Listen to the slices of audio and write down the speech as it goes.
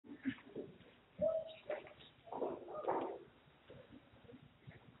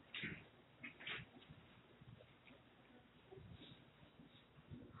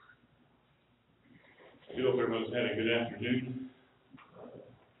do hope everyone's had a good afternoon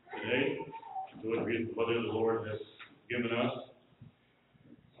today. Enjoy the weather the Lord has given us.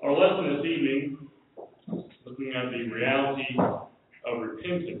 Our lesson this evening, looking at the reality of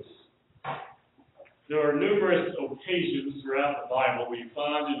repentance. There are numerous occasions throughout the Bible where you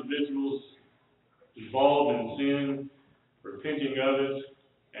find individuals involved in sin, repenting of it,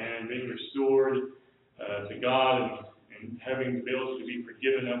 and being restored to God and having the ability to be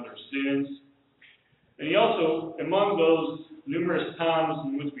forgiven of their sins. And he also, among those numerous times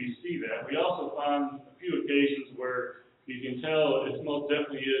in which we see that, we also find a few occasions where you can tell it most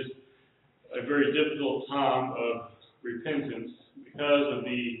definitely is a very difficult time of repentance because of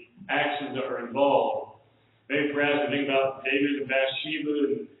the actions that are involved. Maybe perhaps we think about David and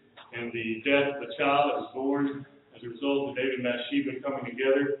Bathsheba and the death of the child that was born as a result of David and Bathsheba coming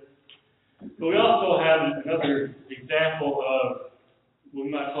together. But we also have another example of what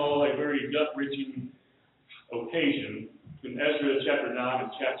we might call a very gut-wrenching occasion in Ezra chapter 9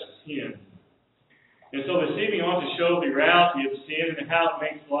 and chapter 10. And so this evening I want to show the reality of sin and how it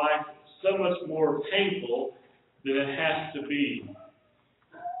makes life so much more painful than it has to be.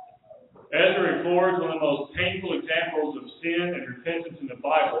 Ezra records one of the most painful examples of sin and repentance in the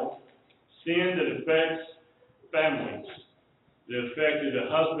Bible, sin that affects families, that affected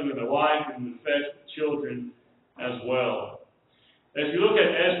the husband and the wife, and affects children as well. As you look at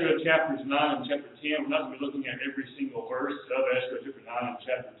Ezra chapters 9 and chapter 10, we're not going to be looking at every single verse of Ezra chapter 9 and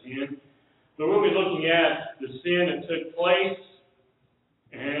chapter 10, but we'll be looking at the sin that took place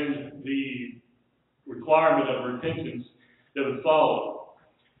and the requirement of repentance that would follow.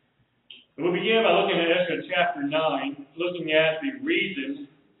 And we'll begin by looking at Ezra chapter 9, looking at the reason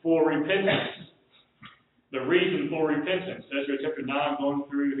for repentance. The reason for repentance. Ezra chapter 9, going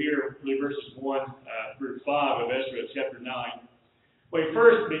through here, verses 1 through 5 of Ezra chapter 9. We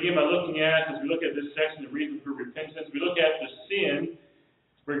first begin by looking at, as we look at this section, the reason for repentance, we look at the sin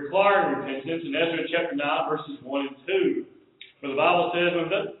requiring repentance in Ezra chapter 9, verses 1 and 2. Where the Bible says,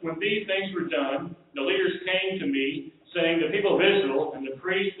 when these things were done, the leaders came to me, saying, the people of Israel and the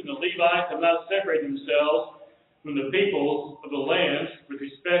priests and the Levites have not separated themselves from the peoples of the land with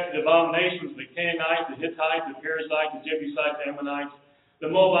respect to the abominations of the Canaanites, the Hittites, the Perizzites, the Jebusites, the Ammonites, the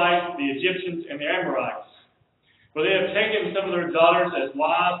Moabites, the Egyptians, and the Amorites. For they have taken some of their daughters as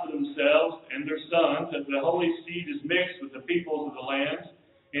wives for themselves and their sons, and the holy seed is mixed with the peoples of the land.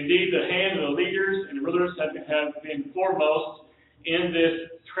 Indeed, the hand of the leaders and the rulers have been foremost in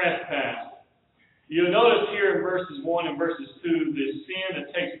this trespass. You'll notice here in verses 1 and verses 2 the sin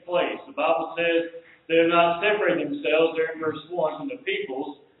that takes place. The Bible says they have not separated themselves, there in verse 1, from the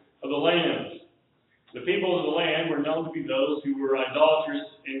peoples of the land. The peoples of the land were known to be those who were idolatrous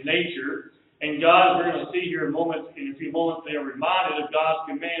in nature. And God, we're going to see here in a few moments, they are reminded of God's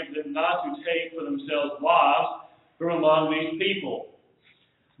command for them not to take for themselves wives from among these people.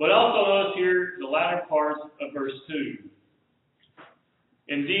 But also notice here the latter part of verse 2.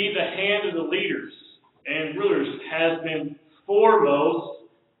 Indeed, the hand of the leaders and rulers has been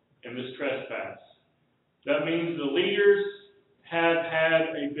foremost in this trespass. That means the leaders have had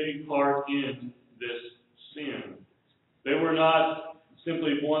a big part in this sin. They were not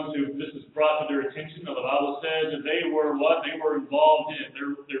simply ones who this was brought to their attention. The Bible says that they were what? They were involved in it.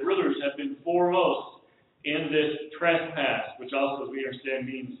 Their rulers have been foremost in this trespass, which also, as we understand,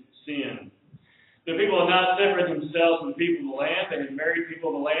 means sin. The people have not separated themselves from the people of the land. They have married people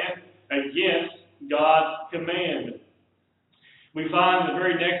of the land against God's command. We find in the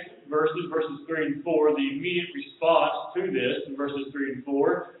very next verses 3 and 4, the immediate response to this in verses 3 and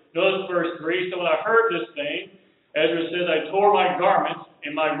 4. Notice verse 3, so when I heard this thing, Ezra says, I tore my garment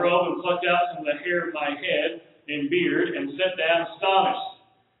and my robe and plucked out some of the hair of my head and beard and sat down astonished.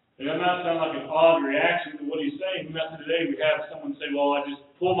 And that might sound like an odd reaction to what he's saying. Today we have someone say, well, I just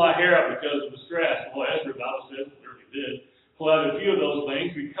pulled my hair out because of the stress. Well, Ezra, the Bible says, certainly did, pull out a few of those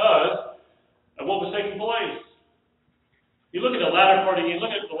things because of what was taking place. You look at the latter part again,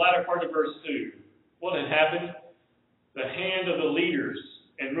 look at the latter part of verse 2. What had happened? The hand of the leaders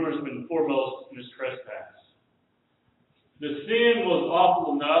and rulers have been foremost in this trespass. The sin was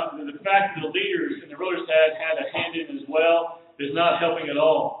awful enough that the fact that the leaders and the rulers had a hand in as well is not helping at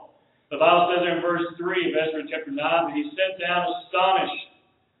all. The Bible says there in verse 3 of Ezra chapter 9 that he sat down astonished.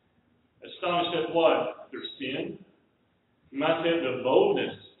 Astonished at what? Their sin. You might say the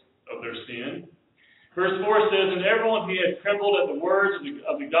boldness of their sin. Verse 4 says, and everyone who had trembled at the words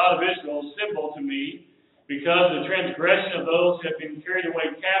of the God of Israel assembled to me because of the transgression of those who had been carried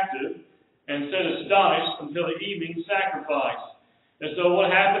away captive, and sat astonished until the evening sacrifice. And so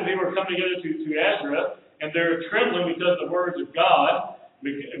what happened? They were coming together to Ezra, and they're trembling because of the words of God.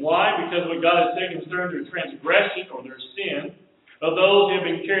 Why? Because what God has said concerns their transgression or their sin of those who have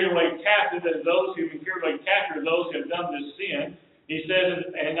been carried away captive, and those who have been carried away captive are those who have done this sin. He says,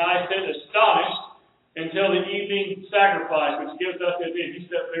 and I said, astonished until the evening sacrifice, which gives us that he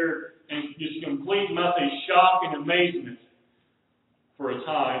sat there in just complete, must say, shock and amazement for a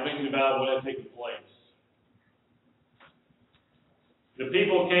time, thinking about what had taken place. The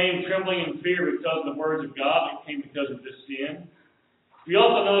people came trembling in fear because of the words of God. It came because of this sin. We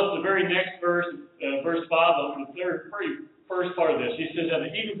also notice the very next verse, verse 5, of the first part of this. He says, at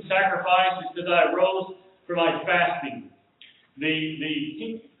the evening sacrifice, he says, I arose from my fasting. The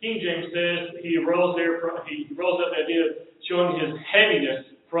King James says he rose up the idea of showing his heaviness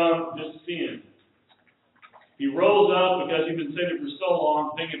from this sin. He rose up because he'd been sitting for so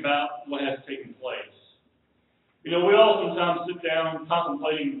long thinking about what has taken place. You know, we all sometimes sit down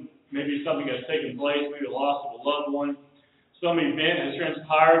contemplating maybe something has taken place, maybe the loss of a loved one. Some event has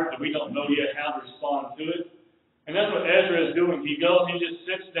transpired that we don't know yet how to respond to it. And that's what Ezra is doing. He goes, he just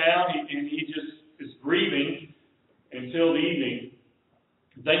sits down, and he just is grieving until the evening,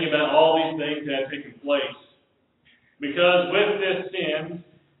 thinking about all these things that have taken place. Because with this sin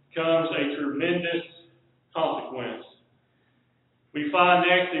comes a tremendous consequence. We find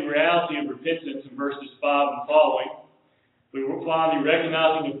next the reality of repentance in verses 5 and following. We will find the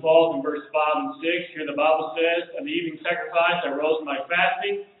recognizing of fault in verse 5 and 6. Here the Bible says, at the evening sacrifice I rose from my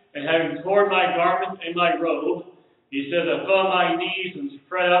fasting, and having torn my garment and my robe, he says, I fell on my knees and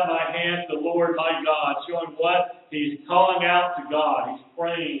spread out my hands to the Lord my God, showing what? He's calling out to God. He's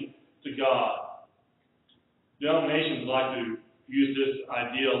praying to God. Denominations like to use this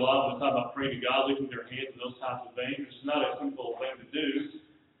idea a lot of the time about praying to God, lifting their hands and those types of things. It's not a simple thing to do,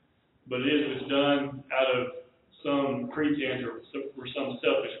 but it is if it's done out of some pretense or for some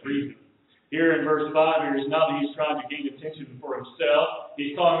selfish reason. Here in verse 5, here is not that he's trying to gain attention for himself.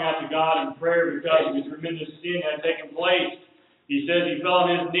 He's calling out to God in prayer because of his tremendous sin had taken place. He says he fell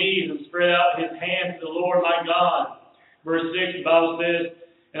on his knees and spread out his hands to the Lord my God. Verse 6, the Bible says,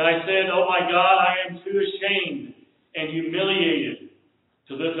 and I said, oh my God, I am too ashamed and humiliated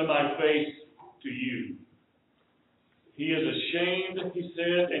to lift up my face to you. He is ashamed, he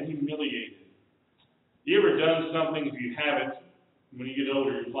said, and humiliated. You ever done something, if you haven't, when you get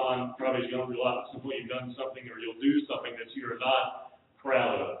older, you'll find, probably as younger, at some point you've done something or you'll do something that you are not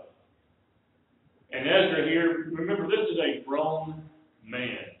proud of. And Ezra here, remember, this is a grown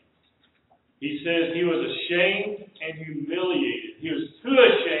man. He says he was ashamed and humiliated. He was too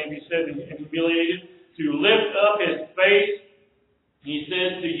ashamed, he said, and humiliated to lift up his face. He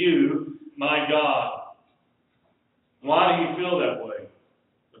says to you, my God. Why do you feel that way?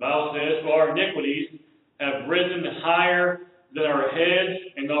 The Bible says, for our iniquities have risen higher than our heads,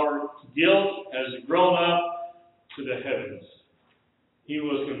 and our guilt has grown up to the heavens. He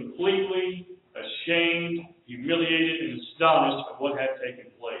was completely ashamed, humiliated, and astonished at what had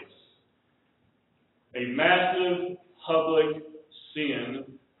taken place. A massive public sin.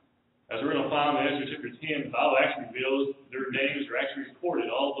 As we're going to find in Ezra chapter 10, the Bible actually reveals their names are actually recorded,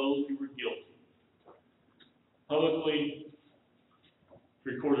 all those who were guilty. Publicly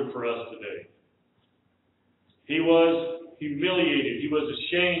recorded for us today. He was humiliated. He was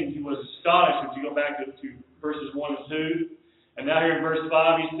ashamed. He was astonished. If you go back to verses 1 and 2. And now here in verse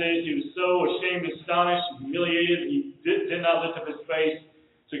 5, he says he was so ashamed, astonished, and humiliated, he did not lift up his face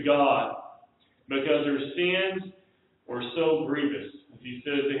to God. Because their sins were so grievous. He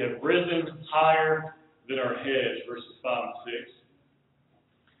says they have risen higher than our heads, verses 5 and 6.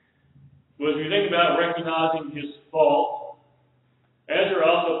 Well, as we think about recognizing his fault, Ezra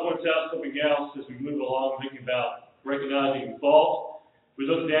also points out something else as we move along, thinking about recognizing fault. We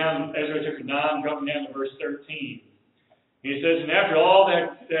look down Ezra chapter 9, dropping down to verse 13. He says, and after all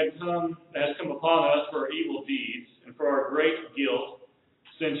that has come upon us for our evil deeds and for our great guilt,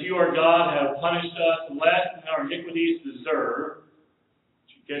 since you, our God, have punished us less than our iniquities deserve.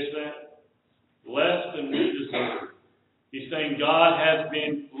 Did you catch that? Less than we deserve. He's saying God has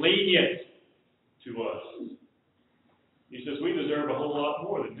been lenient to us. He says we deserve a whole lot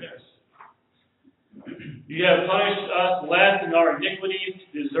more than this. You have punished us less than our iniquities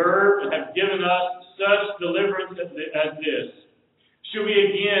deserve and have given us such deliverance as this. Should we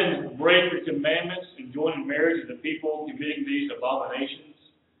again break the commandments and join in marriage with the people committing these abominations?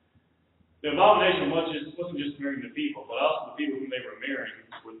 The abomination wasn't just marrying the people, but also the people whom they were marrying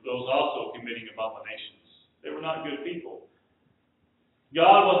were those also committing abominations. They were not good people.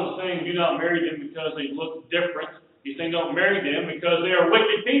 God wasn't saying do not marry them because they look different. He's saying don't marry them because they are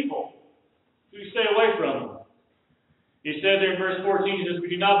wicked people. So you stay away from them. He said there in verse 14, he says, "We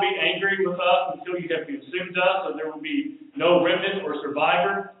do not be angry with us until you have consumed us, so there will be no remnant or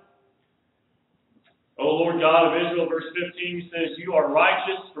survivor." O Lord God of Israel, verse 15 says, "You are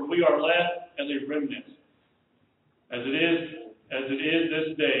righteous, for we are left as a remnant. As it is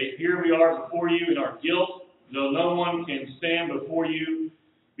this day, here we are before you in our guilt, though no one can stand before you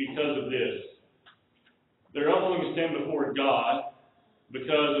because of this." They're only going to stand before God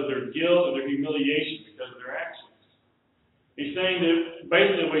because of their guilt and their humiliation, because of their actions. He's saying that,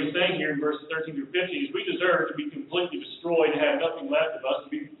 basically what he's saying here in verses 13 through 15 is we deserve to be completely destroyed, to have nothing left of us, to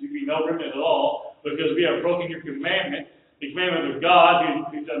be no remnant at all, because we have broken your commandment, the commandment of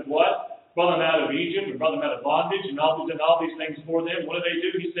God, who's done what? Brought them out of Egypt and brought them out of bondage, and done all these things for them. What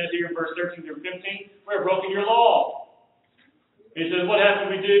do? He says here in verse 13 through 15, we have broken your law. He says, what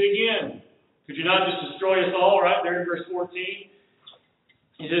happened if we did it again? Could you not just destroy us all, right there in verse 14?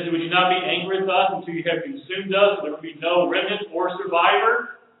 He says, "Would you not be angry with us until you have consumed us, so there would be no remnant or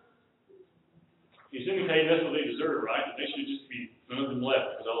survivor?" He's indicating that's what they deserve, right? That they should just be none of them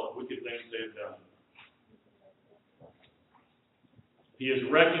left because of all the wicked things they have done. He is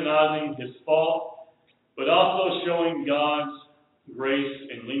recognizing his fault, but also showing God's grace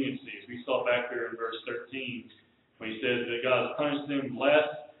and leniency, as we saw back there in verse 13, when he says that God has punished them less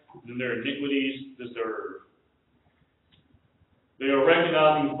than their iniquities deserve. They are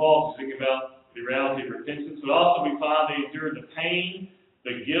recognizing faults, thinking about the reality of repentance, but also we find they endured the pain,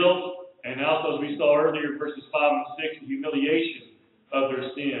 the guilt, and also, as we saw earlier, verses 5 and 6, the humiliation of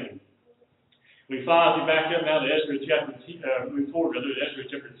their sin. We find, as we back up now to Ezra chapter 10, move forward to Ezra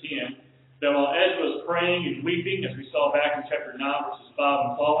chapter 10, that while Ezra was praying and weeping, as we saw back in chapter 9, verses 5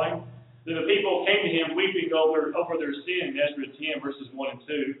 and following, that the people came to him weeping over their sin in Ezra 10, verses 1 and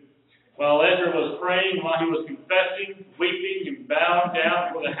 2. While Ezra was praying, while he was confessing, weeping, and bowing down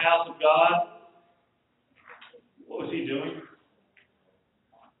before the house of God, what was he doing?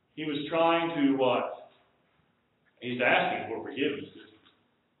 He was trying to what? He's asking for forgiveness.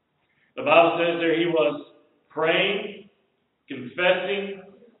 The Bible says there he was praying, confessing,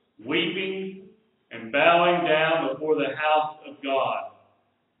 weeping, and bowing down before the house of God.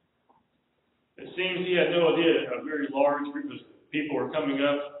 It seems he had no idea a very large group of people were coming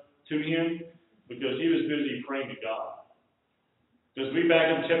up to him because he was busy praying to God. Because we back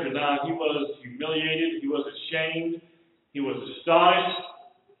in chapter 9, he was humiliated, he was ashamed, he was astonished.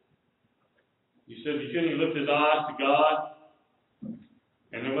 He said he couldn't even lift his eyes to God.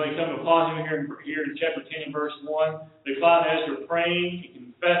 And then when they come upon him here in chapter 10 and verse 1, they find Ezra praying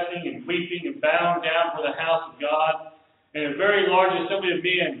and confessing and weeping and bowing down for the house of God. And a very large assembly of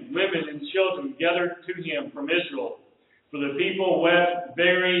men, women, and children gathered to him from Israel. For the people wept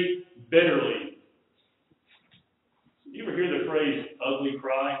very bitterly. You ever hear the phrase ugly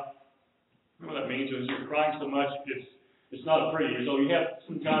cry? You know what that means? When you're crying so much, it's not pretty. So you have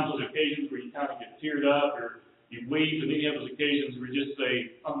sometimes those occasions where you kind of get teared up or you weep, and then you have those occasions where you just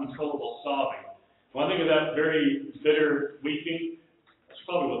say uncontrollable sobbing. When I think of that very bitter weeping, that's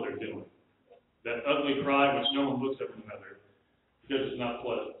probably what they're doing. That ugly cry which no one looks at one another because it's not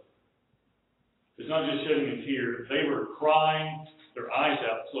pleasant. It's not just shedding a tear. They were crying their eyes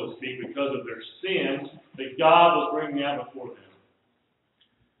out, so to speak, because of their sins that God was bringing out before them.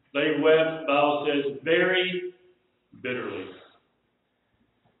 They wept, the Bible says, very bitterly.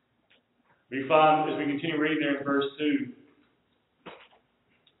 We find, as we continue reading there in verse 2,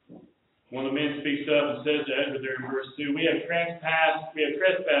 one of the men speaks up and says to Ezra there in verse 2, we have trespassed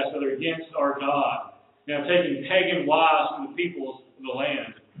against our God, and have taken pagan wives from the peoples of the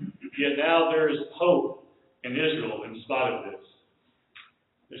land. Yet now there is hope in Israel in spite of this.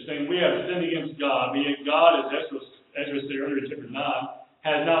 They're saying we have sinned against God, but yet God, as Ezra said earlier in chapter 9,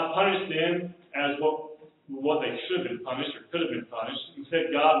 has not punished them as what they should have been punished or could have been punished.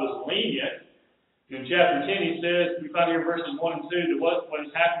 Instead, God was lenient. In chapter 10, he says, we find here in verses 1 and 2, that what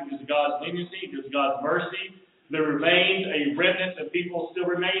has happened because of God's leniency, because of God's mercy, there remains a remnant of people still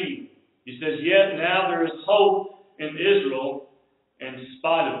remaining. He says, yet now there is hope in Israel in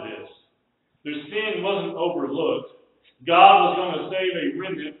spite of this. Their sin wasn't overlooked. God was going to save a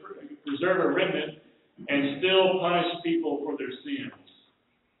remnant, preserve a remnant, and still punish people for their sins.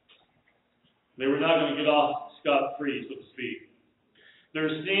 They were not going to get off scot-free, so to speak. Their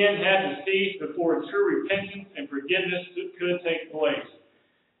sin had to cease before true repentance and forgiveness could take place.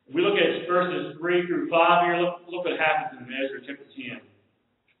 If we look at verses 3 through 5 here, look what happens in Ezra chapter 10.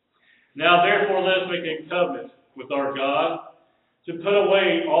 Now therefore let us make a covenant with our God to put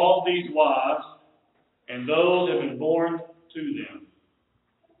away all these wives and those have been born to them.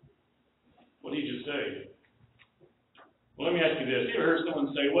 What did he just say? Well, let me ask you this. You ever heard someone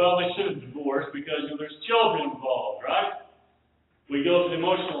say, well, they shouldn't divorce because there's children involved, right? We go to the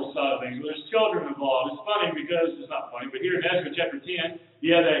emotional side of things. Well, there's children involved. It's funny because, it's not funny, but here in Ezra chapter 10,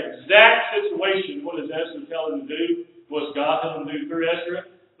 you have that exact situation. What does Ezra tell them to do? What's God telling them to do through Ezra?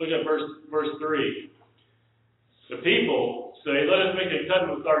 Look at verse 3. The people say, let us make a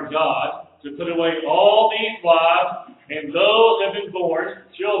covenant with our God to put away all these wives and those that have been born,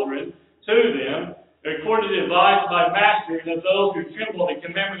 children, to them, according to the advice of thy master and of those who tremble at the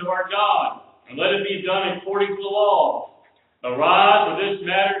commandment of our God. And let it be done according to the law. Arise, for this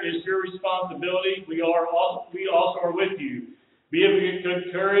matter is your responsibility. We also are with you. Be of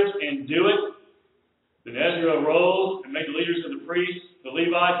good courage and do it. Then Ezra arose and made the leaders of the priests, the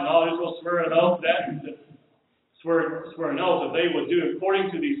Levites, and all Israel swear an oath that they would do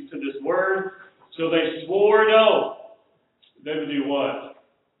according to this word. So they swore an oath. They would do what?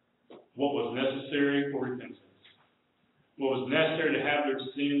 What was necessary for repentance. What was necessary to have their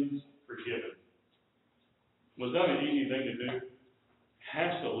sins forgiven. Was that an easy thing to do?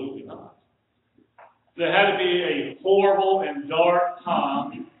 Absolutely not. There had to be a horrible and dark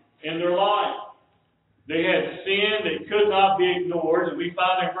time in their life. They had sin that could not be ignored. And we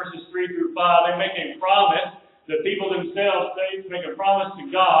find in verses 3 through 5, they make a promise. The people themselves make a promise to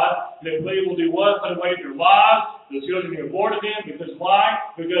God that they will do what? Put away their wives, the children who are born to them. Because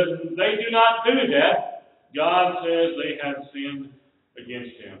why? Because if they do not do that, God says they have sinned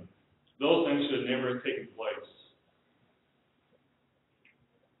against Him. Those things should never have taken place.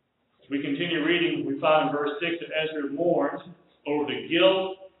 As we continue reading, we find in verse 6 that Ezra mourned over the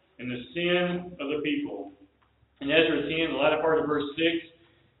guilt and the sin of the people. In Ezra 10, the latter part of verse 6,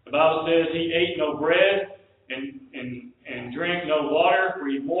 the Bible says he ate no bread and drank no water, for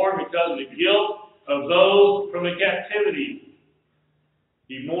he mourned because of the guilt of those from the captivity.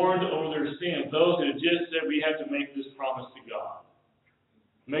 He mourned over their sins. Those who had just said we have to make this promise to God.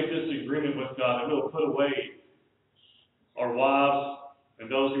 Make this agreement with God that we'll put away our wives and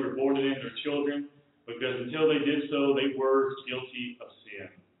those who were born to them, their children, because until they did so, they were guilty of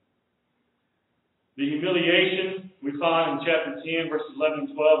sin. The humiliation we find in chapter 10, verses 11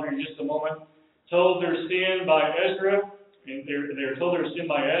 and 12 here in just a moment, told their sin by Ezra, and they're told their sin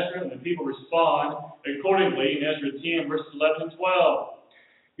by Ezra, and the people respond accordingly in Ezra 10, verses 11 and 12.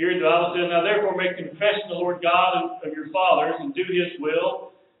 Here the Bible says, now therefore make confession to the Lord God of your fathers, and do His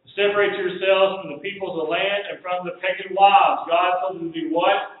will. Separate yourselves from the peoples of the land and from the pagan wives. God told them to do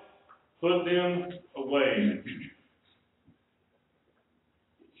what? Put them away.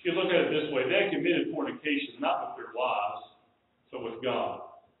 You look at it this way. They had committed fornication, not with their wives, but with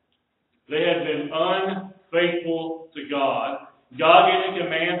God. They had been unfaithful to God. God gave a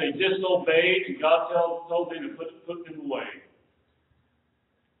command. They disobeyed, and God told them to put them away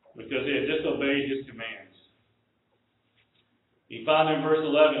because they had disobeyed His commands. You find in verse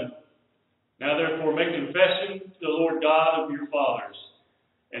 11, now therefore make confession to the Lord God of your fathers,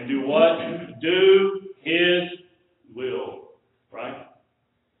 and do what? Do His will. Right?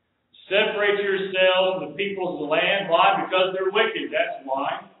 Separate yourselves from the peoples of the land. Why? Because they're wicked. That's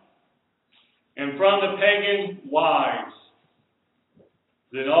why. And from the pagan wives.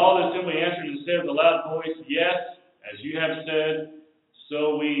 Then all the assembly answered and said with a loud voice, yes, as you have said,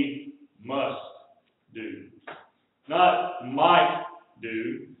 so we must do. Not might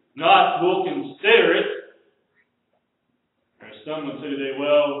do. Not will consider it. As some would say today,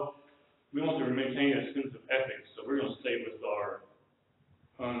 well, we want to maintain a sense of ethics, so we're going to stay with our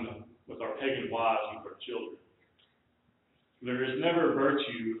pagan wives and with our children. There is never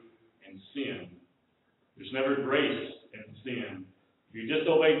virtue in sin. There's never grace in sin. If you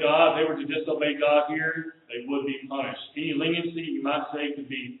disobey God, if they were to disobey God here, they would be punished. Any leniency, you might say, could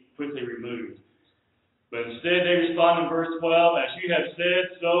be quickly removed. But instead, they respond in verse 12, as you have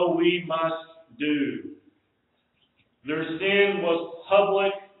said, so we must do. Their sin was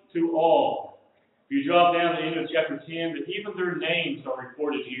public to all. If you drop down to the end of chapter 10, that even their names are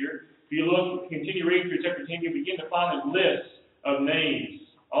recorded here. If you continue reading through chapter 10, you begin to find a list of names.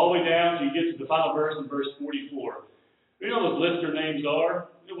 All the way down till you get to the final verse in verse 44. You know what those list their names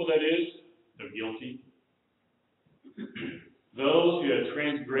are? You know what that is? They're guilty. Those who have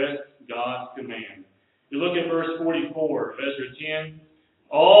transgressed God's command. You look at verse 44 of Ezra 10.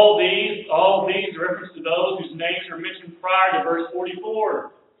 All these reference to those whose names are mentioned prior to verse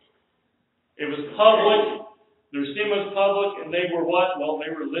 44. It was public. Their sin was public, and they were what? Well,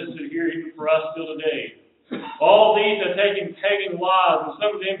 they were listed here even for us still today. All these had taken pagan wives, and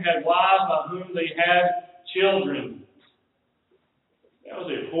some of them had wives by whom they had children. That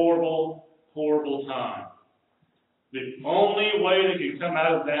was a horrible, horrible time. The only way they could come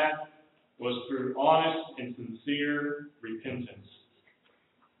out of that was through honest and sincere repentance.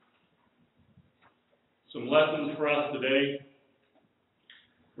 Some lessons for us today.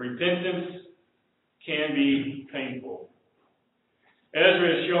 Repentance can be painful.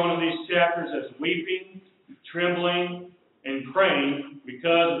 Ezra is shown in these chapters as weeping, trembling, and praying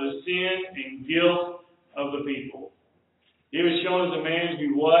because of the sin and guilt of the people. He was shown as a man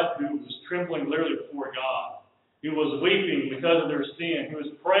who was trembling literally before God. He was weeping because of their sin. He was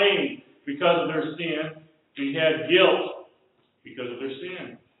praying because of their sin. He had guilt because of their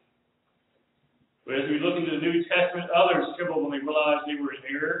sin. But as we look into the New Testament, others trembled when they realized they were in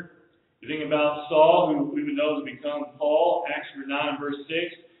error. You think about Saul, who we would know has become Paul, Acts 9 verse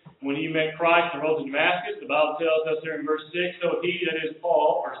 6. When he met Christ on the road to Damascus, the Bible tells us there in verse 6, so he, that is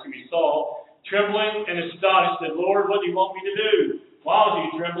Saul, trembling and astonished, said, Lord, what do you want me to do? Why was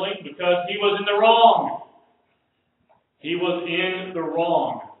he trembling? Because he was in the wrong. He was in the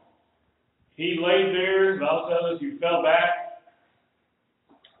wrong. He laid there, the Bible tells us, he fell back.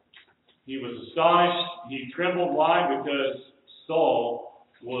 He was astonished. He trembled. Why? Because Saul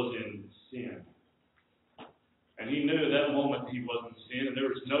was in sin. And he knew at that moment he was in sin, and there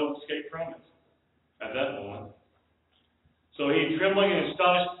was no escape from it at that moment. So he, trembling and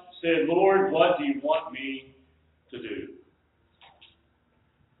astonished, said, Lord, what do you want me to do?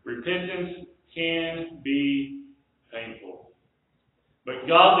 Repentance can be painful. But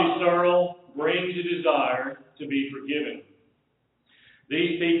godly sorrow brings a desire to be forgiven.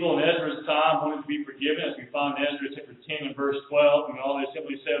 These people in Ezra's time wanted to be forgiven, as we find in Ezra chapter 10 and verse 12. And all they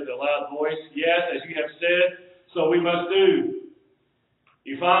simply said with a loud voice, yes, as you have said, so we must do.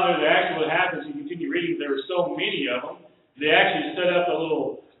 You find that actually what happens, you continue reading, there are so many of them, they actually set up a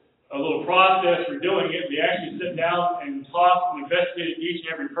little process for doing it. They actually sat down and talked and investigated each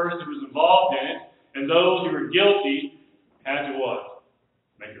and every person who was involved in it, and those who were guilty had to what?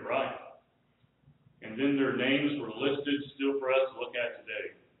 Make it right. And then their names were listed still for us to look at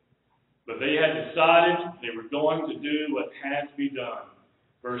today. But they had decided they were going to do what had to be done.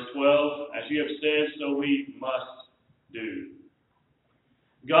 Verse 12, as you have said, so we must do.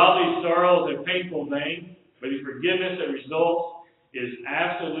 Godly sorrow is a painful thing, but the forgiveness that results is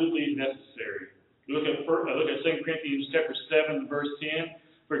absolutely necessary. Look at 2 Corinthians chapter 7, verse 10.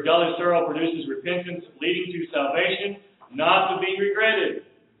 For godly sorrow produces repentance, leading to salvation, not to be regretted.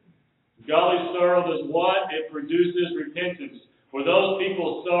 Godly sorrow does what? It produces repentance. Were those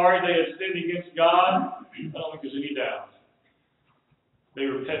people sorry they had sinned against God? I don't think there's any doubt. They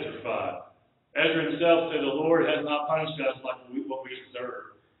were petrified. Ezra himself said, the Lord has not punished us like what we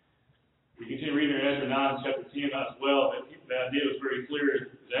deserve. We continue reading in Ezra 9, chapter 10 as well. The idea was very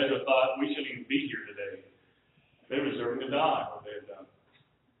clear. Ezra thought we shouldn't even be here today. They were deserving to die, what they had done.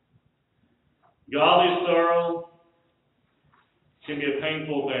 Godly sorrow can be a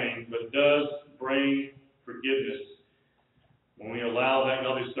painful thing, but it does bring forgiveness when we allow that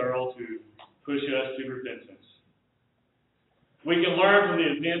godly sorrow to push us to repentance. We can learn from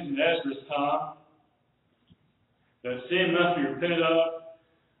the events in Ezra's time that sin must be repented of,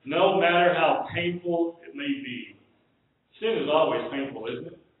 no matter how painful it may be. Sin is always painful,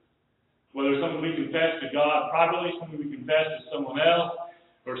 isn't it? Whether it's something we confess to God privately, something we confess to someone else,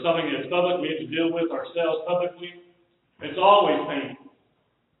 or something that's public we have to deal with ourselves publicly, it's always painful.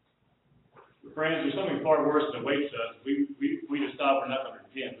 But friends, there's something far worse that awaits us. We decide we're not going to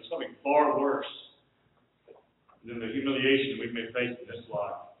repent. There's something far worse than the humiliation we may face in this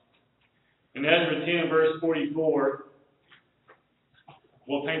life. In Ezra 10, verse 44,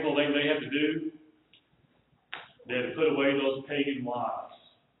 what painful thing they had to do? They had to put away those pagan wives.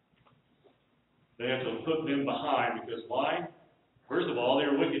 They had to put them behind, because why? First of all, they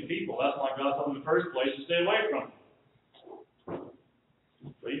were wicked people. That's why God told them in the first place to stay away from them.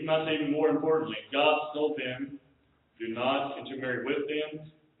 But even more importantly, God told them, do not intermarry with them,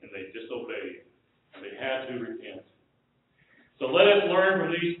 and they disobeyed. And they had to repent. So let us learn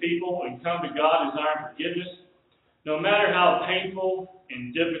from these people and come to God desiring forgiveness, no matter how painful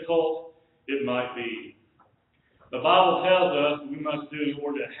and difficult it might be. The Bible tells us we must do in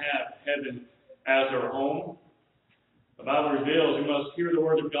order to have heaven as our home. The Bible reveals we must hear the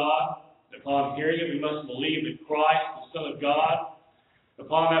Word of God. Upon hearing it, we must believe that Christ, the Son of God.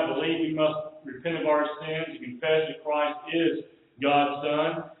 Upon that belief, we must repent of our sins and confess that Christ is God's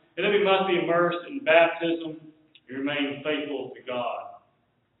Son. And then we must be immersed in baptism and remain faithful to God.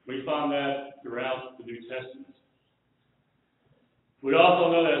 We find that throughout the New Testament. We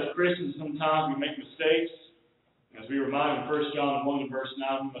also know that as Christians, sometimes we make mistakes. As we remind in 1 John 1 and verse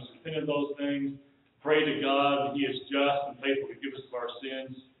 9, we must repent of those things, pray to God that He is just and faithful to forgive us of our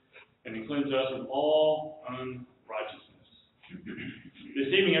sins, and to cleanse us from all unrighteousness. This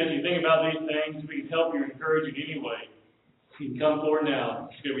evening, as you think about these things, we can help you or encourage you in any way. You can come forward now.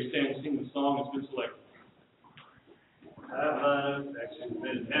 Shall we stand and sing the song that's been selected? Have thine affection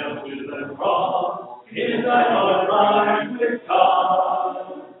been nailed to the cross, in thy heart